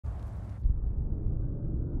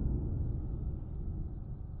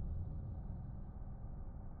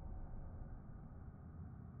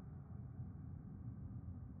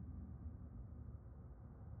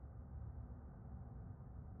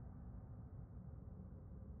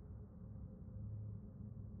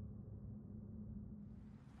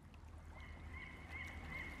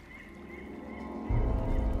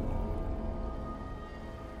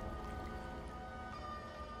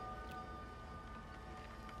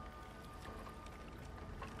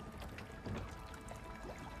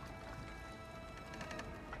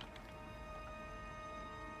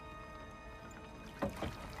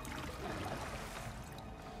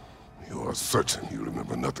are certain you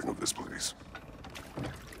remember nothing of this place.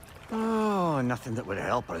 Oh, nothing that would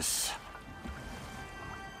help us.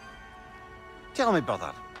 Tell me,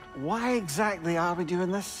 brother, why exactly are we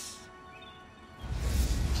doing this?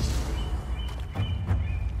 I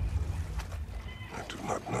do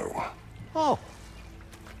not know. Oh,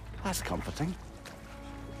 that's comforting.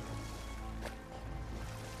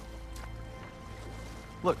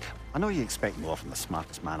 Look, I know you expect more from the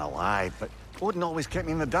smartest man alive, but Odin always kept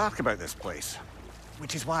me in the dark about this place.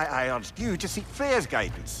 Which is why I urged you to seek Freya's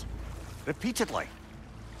guidance. Repeatedly.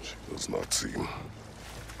 She does not seem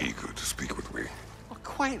eager to speak with me. Well,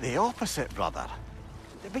 quite the opposite, brother.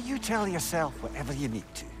 But you tell yourself whatever you need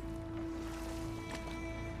to.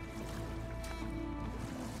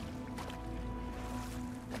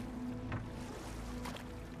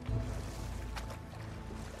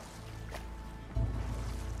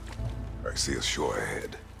 I see a shore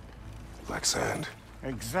ahead. Black sand.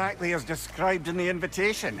 Exactly as described in the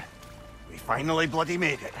invitation. We finally bloody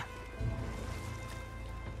made it.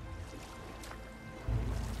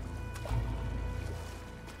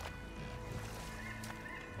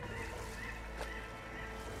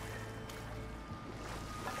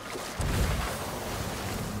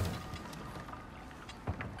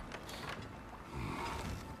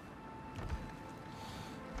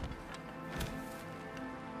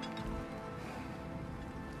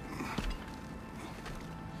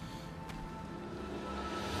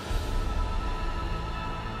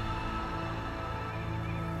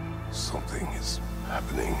 Something is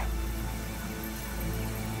happening.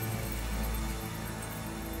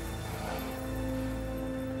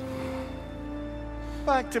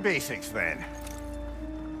 Back to basics, then.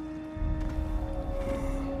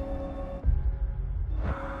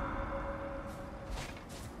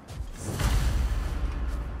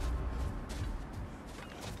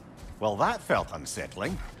 Well, that felt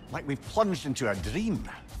unsettling. Like we've plunged into a dream.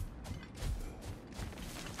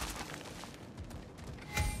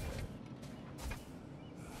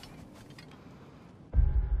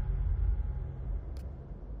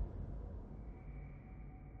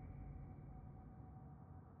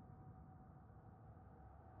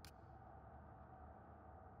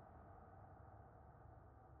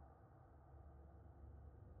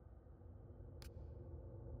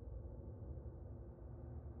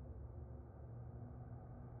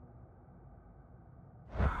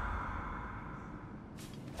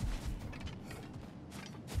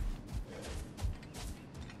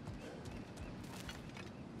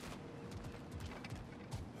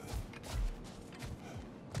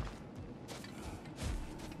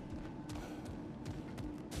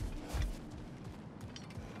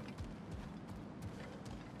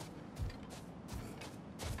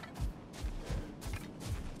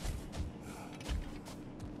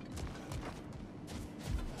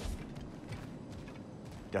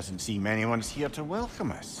 Doesn't seem anyone's here to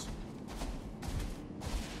welcome us.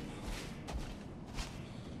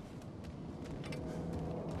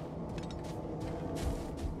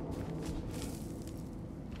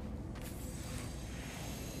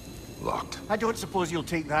 Locked. I don't suppose you'll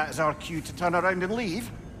take that as our cue to turn around and leave?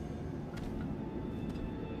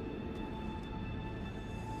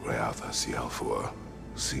 Reatha Sialfua,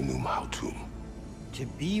 Sinum Hautum. To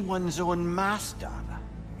be one's own master.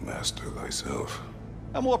 Master thyself.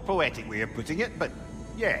 A more poetic way of putting it, but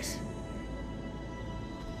yes.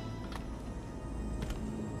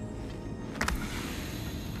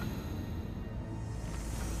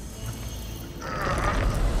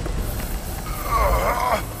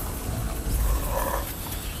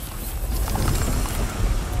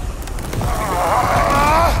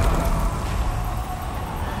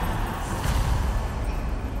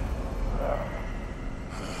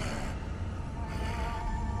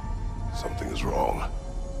 Something is wrong.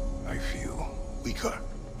 I feel weaker.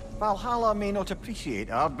 Valhalla may not appreciate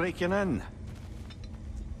our breaking in.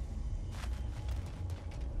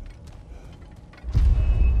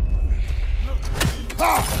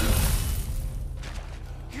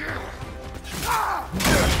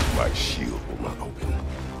 My shield will not open.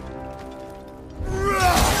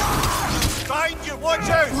 Behind you! Watch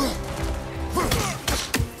out!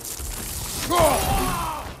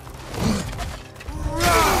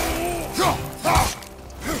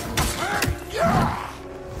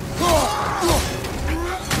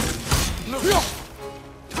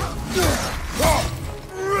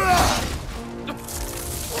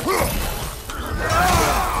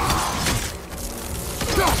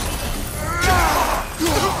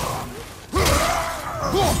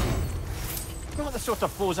 Not the sort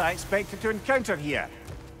of foes I expected to encounter here.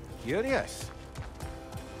 Curious.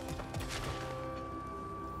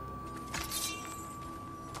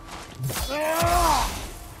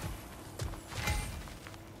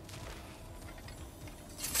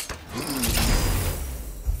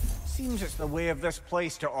 Seems it's the way of this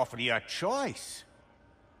place to offer you a choice.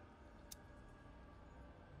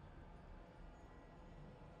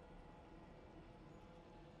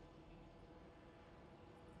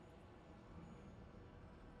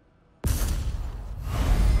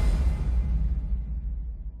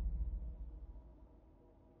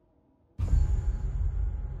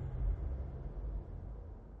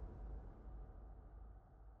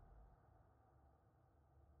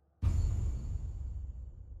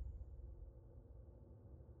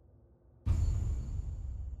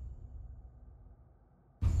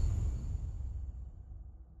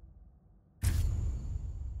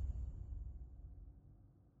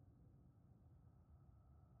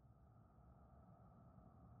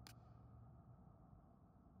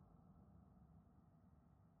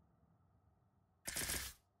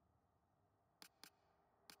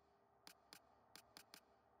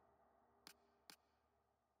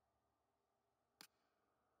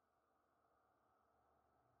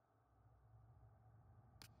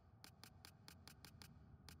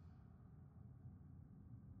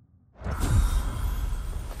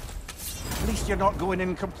 At least you're not going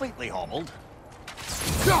in completely hobbled.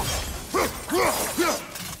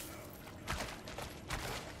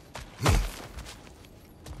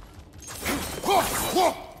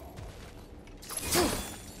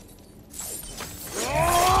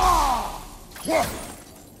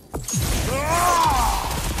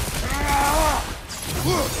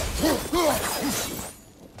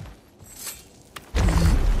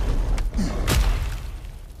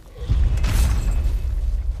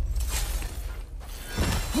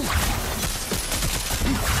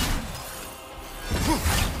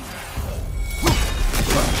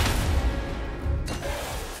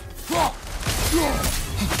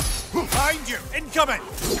 Behind you! Incoming!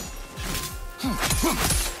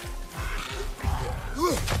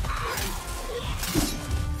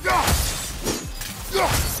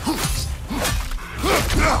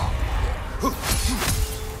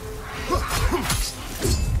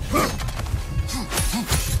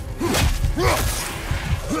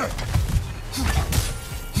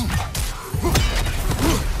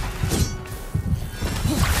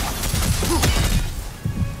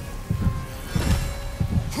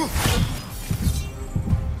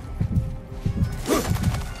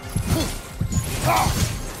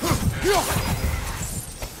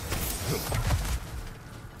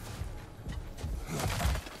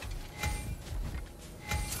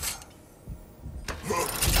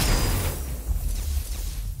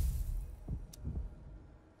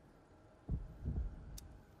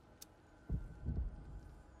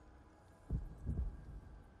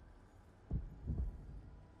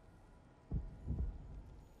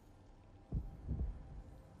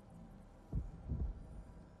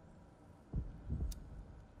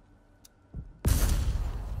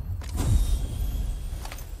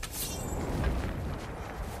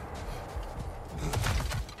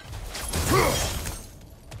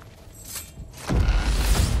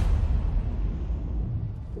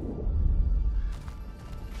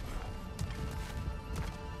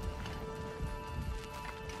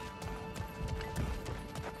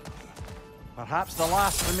 Perhaps the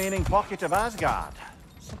last remaining pocket of Asgard.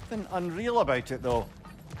 Something unreal about it, though.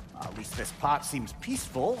 At least this part seems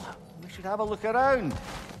peaceful. We should have a look around.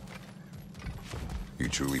 You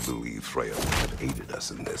truly believe Freya would have aided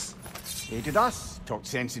us in this? Aided us, talked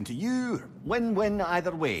sense into you. Win-win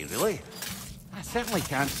either way, really. I certainly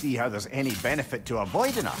can't see how there's any benefit to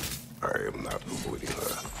avoiding her. I am not avoiding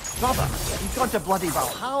her. Brother, you've gone to bloody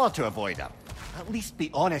Valhalla to avoid her. At least be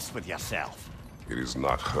honest with yourself. It is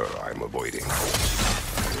not her I'm avoiding.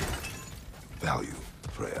 Value,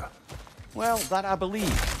 Freya. Well, that I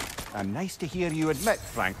believe. And nice to hear you admit,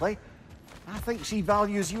 frankly. I think she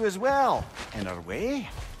values you as well, in her way.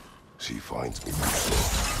 She finds me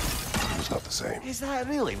useful. It is not the same. Is that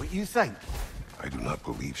really what you think? I do not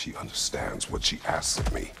believe she understands what she asks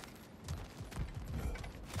of me.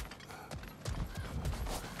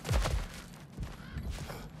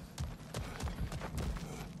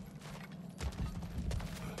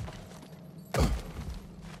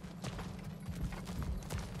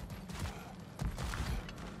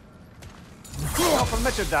 Not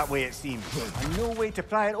permitted that way, it seems. And no way to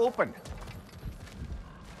pry it open.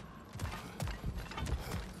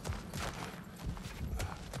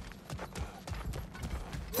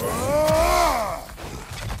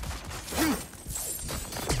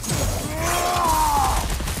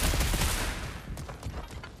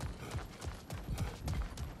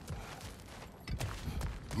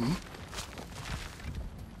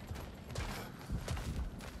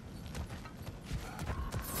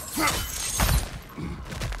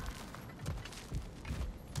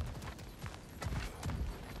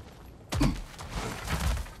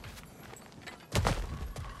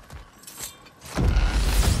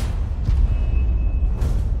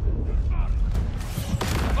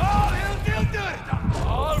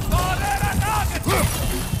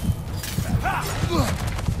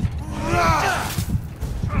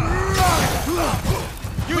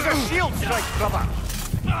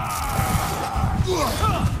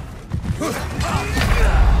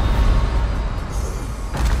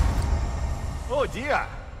 Oh dear!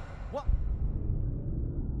 What?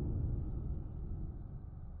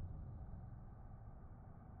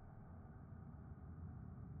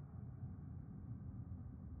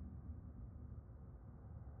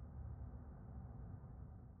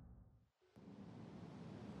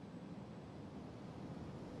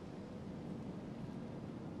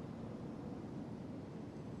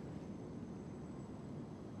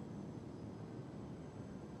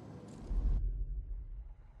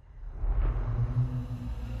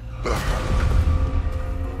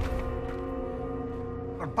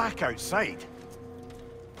 We're back outside.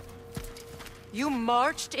 You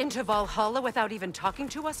marched into Valhalla without even talking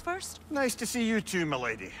to us first? Nice to see you too,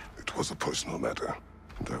 milady. It was a personal matter,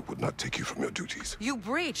 and I would not take you from your duties. You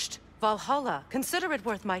breached Valhalla. Consider it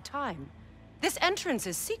worth my time. This entrance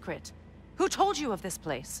is secret. Who told you of this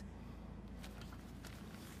place?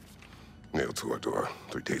 Nailed to our door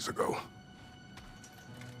 3 days ago.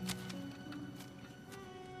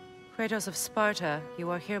 Kratos of Sparta, you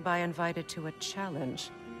are hereby invited to a challenge.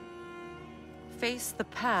 Face the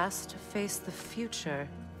past, face the future.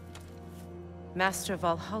 Master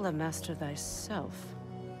Valhalla, master thyself.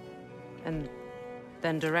 And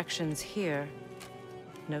then directions here,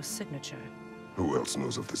 no signature. Who else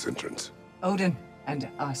knows of this entrance? Odin and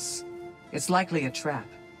us. It's likely a trap.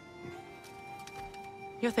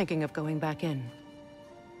 You're thinking of going back in.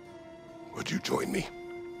 Would you join me?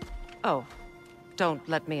 Oh, don't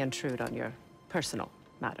let me intrude on your personal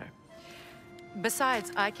matter.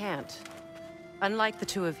 Besides, I can't. Unlike the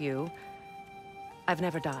two of you, I've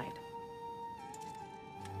never died.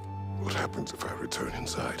 What happens if I return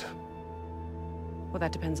inside? Well,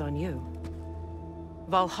 that depends on you.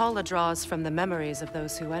 Valhalla draws from the memories of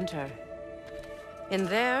those who enter. In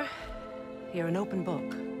there, you're an open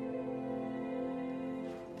book.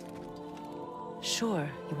 Sure,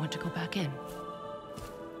 you want to go back in.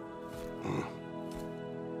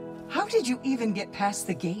 How did you even get past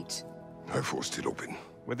the gate? I forced it open.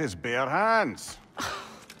 With his bare hands.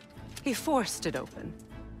 He forced it open.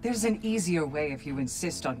 There's an easier way if you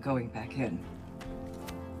insist on going back in.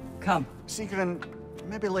 Come. Sigrun,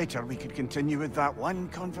 maybe later we could continue with that one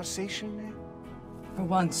conversation, eh? For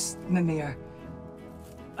once, Mimir,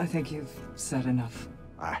 I think you've said enough.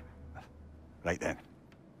 Ah, right then.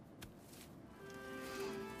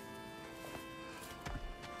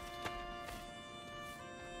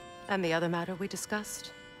 And the other matter we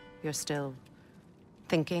discussed? You're still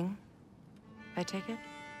thinking, I take it?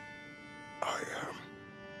 I am.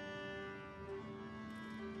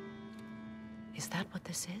 Is that what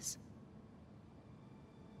this is?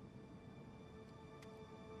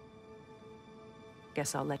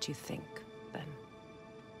 Guess I'll let you think, then.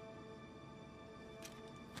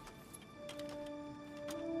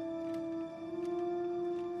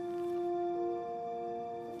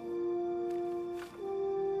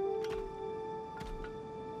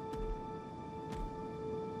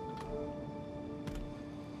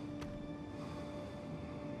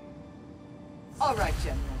 All right,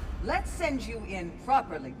 General. Let's send you in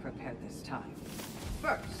properly prepared this time.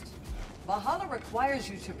 First, Valhalla requires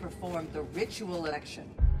you to perform the ritual election.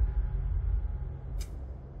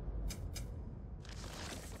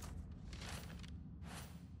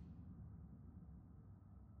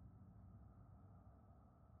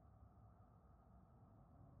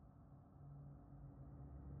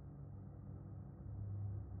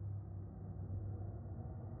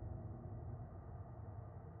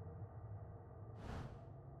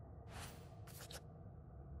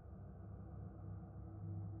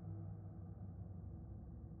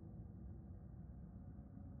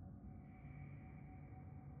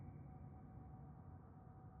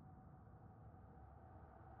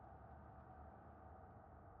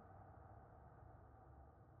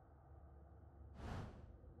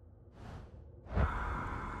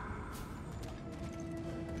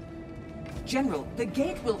 General, the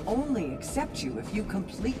gate will only accept you if you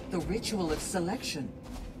complete the ritual of selection.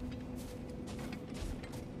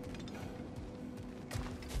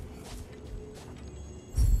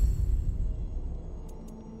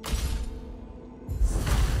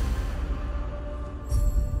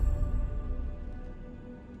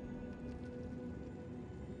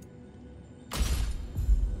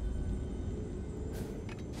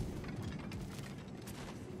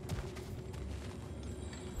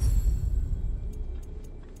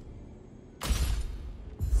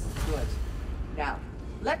 Now,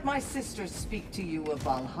 let my sisters speak to you of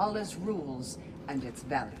Valhalla's rules and its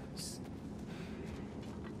values.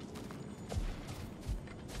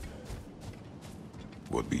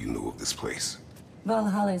 What do you know of this place?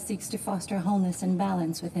 Valhalla seeks to foster wholeness and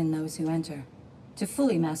balance within those who enter. To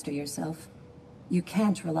fully master yourself, you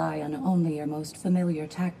can't rely on only your most familiar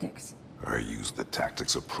tactics. I use the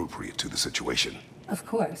tactics appropriate to the situation. Of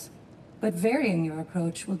course. But varying your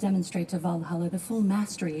approach will demonstrate to Valhalla the full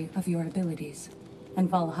mastery of your abilities. And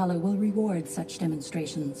Valhalla will reward such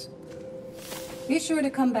demonstrations. Be sure to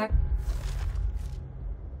come back.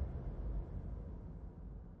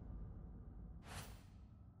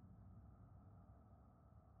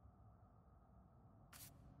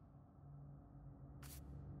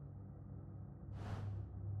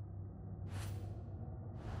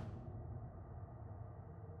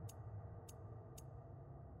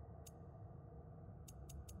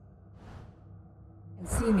 And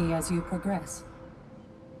see me as you progress.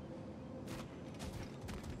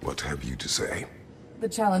 What have you to say? The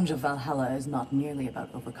challenge of Valhalla is not merely about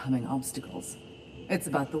overcoming obstacles. It's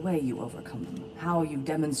about the way you overcome them, how you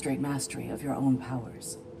demonstrate mastery of your own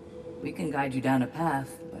powers. We can guide you down a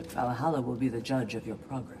path, but Valhalla will be the judge of your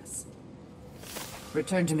progress.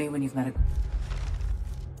 Return to me when you've met a...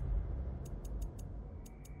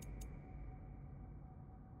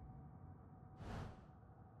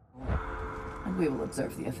 and we will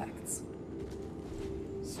observe the effects.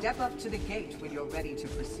 Step up to the gate when you're ready to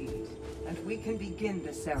proceed, and we can begin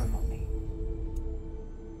the ceremony.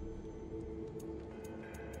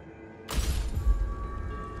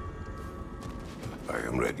 I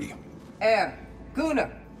am ready. Air,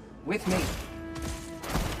 Gunnar, with me.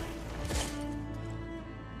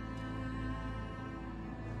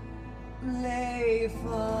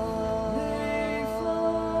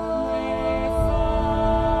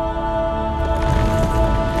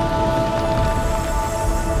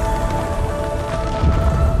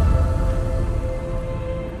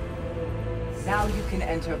 Now you can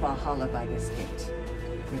enter Valhalla by this gate,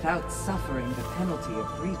 without suffering the penalty of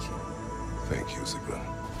breaching. Thank you, Sigrun.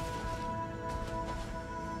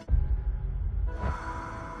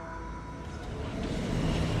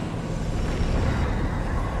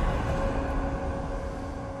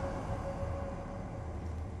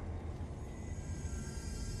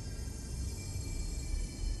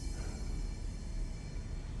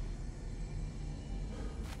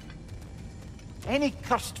 Any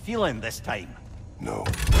cursed feeling this time? No,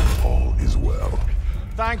 all is well.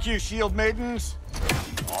 Thank you, shield maidens.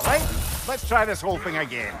 All right, let's try this whole thing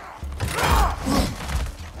again.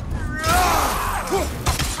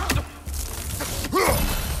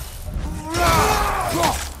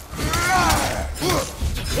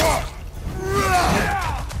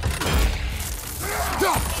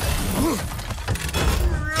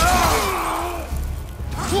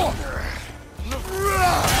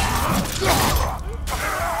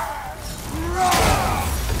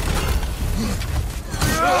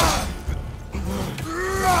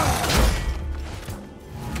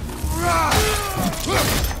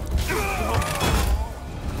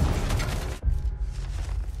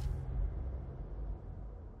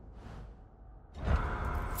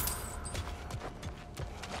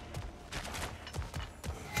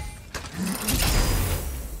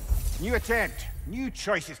 New attempt, new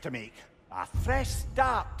choices to make. A fresh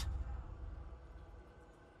start.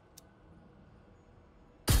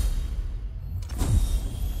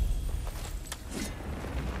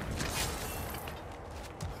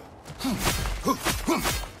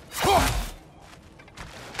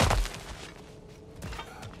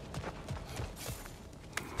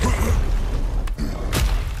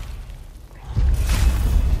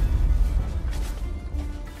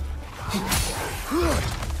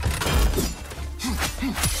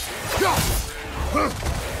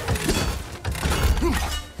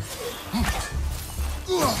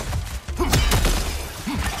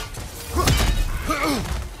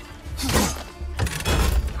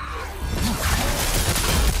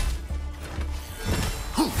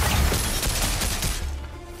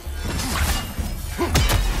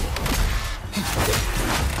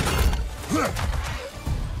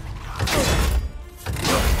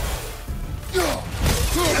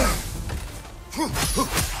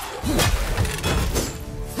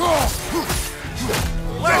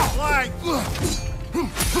 Left leg!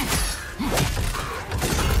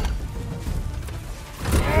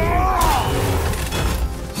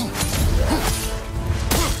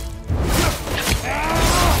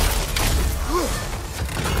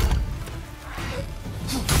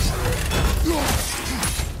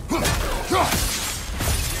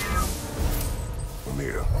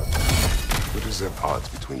 Amir, what is at odds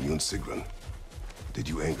between you and Sigrun? Did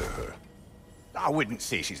you anger her? I wouldn't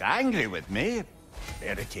say she's angry with me.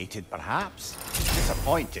 Irritated, perhaps.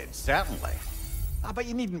 Disappointed, certainly. But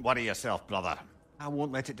you needn't worry yourself, brother. I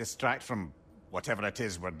won't let it distract from whatever it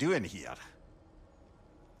is we're doing here.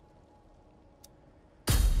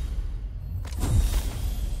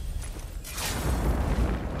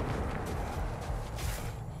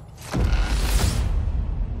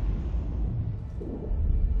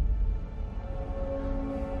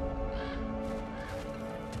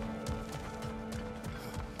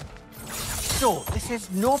 So, this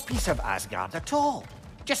is no piece of Asgard at all.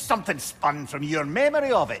 Just something spun from your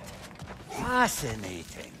memory of it.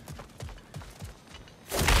 Fascinating.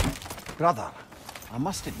 Brother, I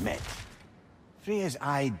must admit, Freya's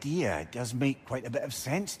idea does make quite a bit of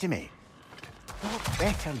sense to me. What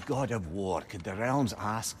better god of war could the realms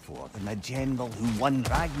ask for than the general who won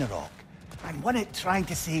Ragnarok, and won it trying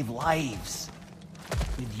to save lives?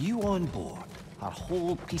 With you on board, our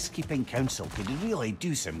whole peacekeeping council could really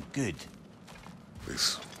do some good.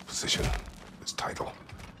 This position, this title,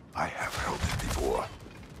 I have held it before.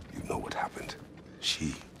 You know what happened.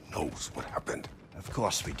 She knows what happened. Of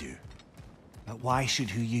course we do. But why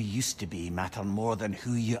should who you used to be matter more than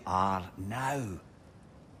who you are now?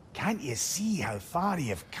 Can't you see how far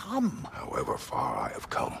you've come? However far I have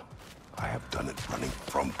come, I have done it running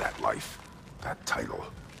from that life, that title,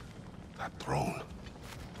 that throne.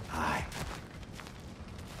 Aye.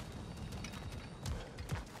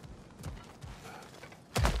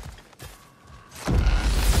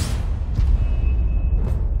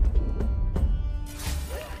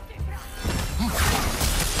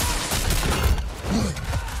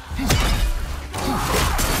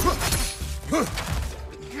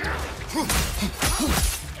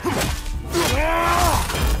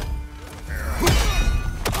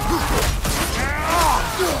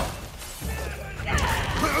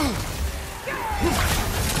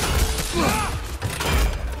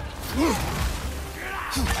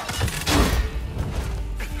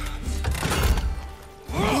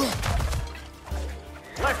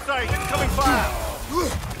 Left side, incoming fire!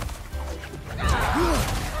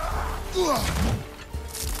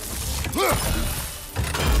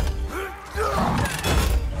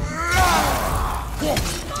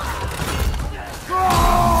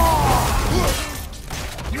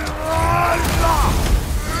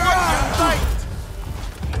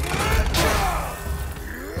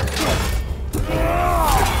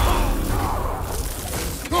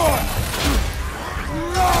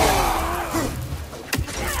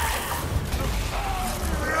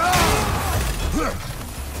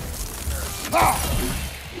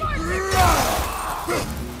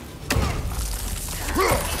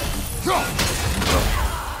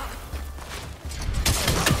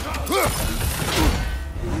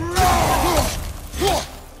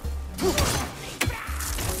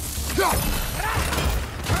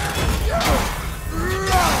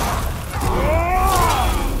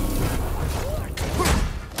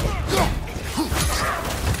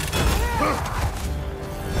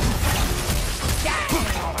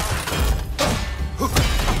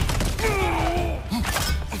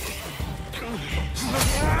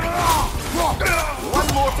 One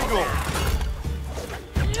more to go.